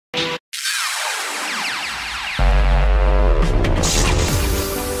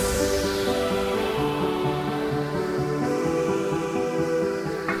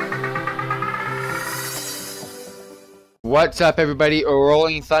What's up, everybody?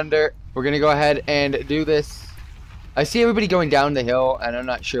 Rolling Thunder. We're gonna go ahead and do this. I see everybody going down the hill, and I'm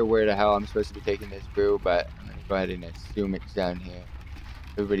not sure where the hell I'm supposed to be taking this brew, but I'm gonna go ahead and assume it's down here.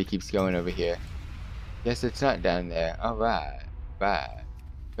 Everybody keeps going over here. Guess it's not down there. Alright. Right.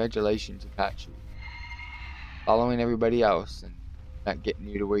 Congratulations, Itachi. Following everybody else and not getting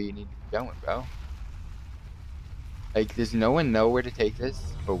you to where you need to be going, bro. Like, does no one know where to take this?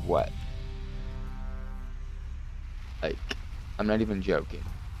 Or what? Like, I'm not even joking.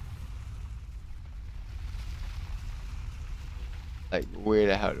 Like, where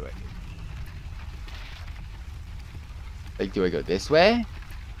the hell do I do? Like, do I go this way?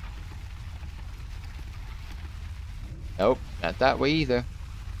 Nope, not that way either.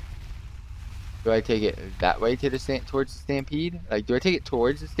 Do I take it that way to the towards the stampede? Like, do I take it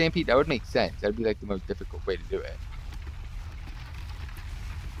towards the stampede? That would make sense. That would be like the most difficult way to do it.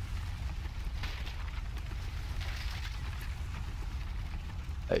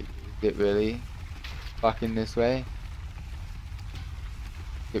 Like, is it really fucking this way?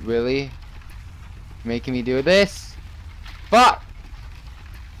 Is it really making me do this? Fuck!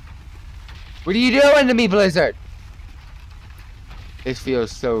 What are you doing to me, Blizzard? This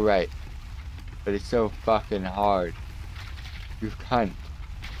feels so right. But it's so fucking hard. You cunt.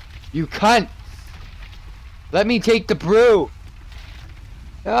 You cunt! Let me take the brew!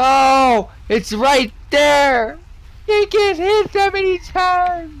 No! It's right there! You can't hit that many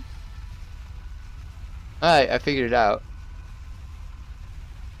times! Alright, I figured it out.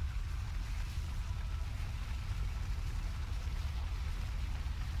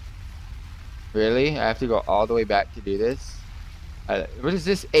 Really? I have to go all the way back to do this? What is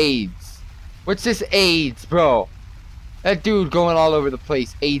this AIDS? What's this AIDS, bro? That dude going all over the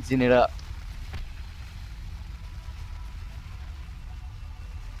place, AIDSing it up.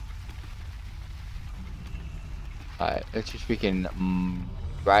 Alright, let's just freaking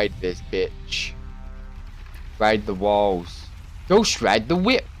ride this bitch. Ride the walls. Ghost ride the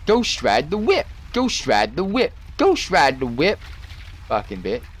whip. Ghost ride the whip. Ghost ride the whip. Ghost ride the whip. Fucking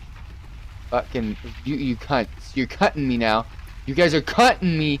bitch. Fucking you cunts. You're cutting me now. You guys are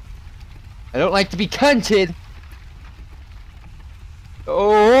cutting me. I don't like to be cunted.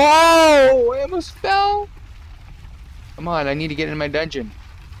 Oh, I almost fell. Come on, I need to get in my dungeon.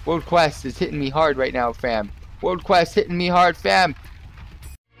 World Quest is hitting me hard right now, fam. World Quest hitting me hard, fam.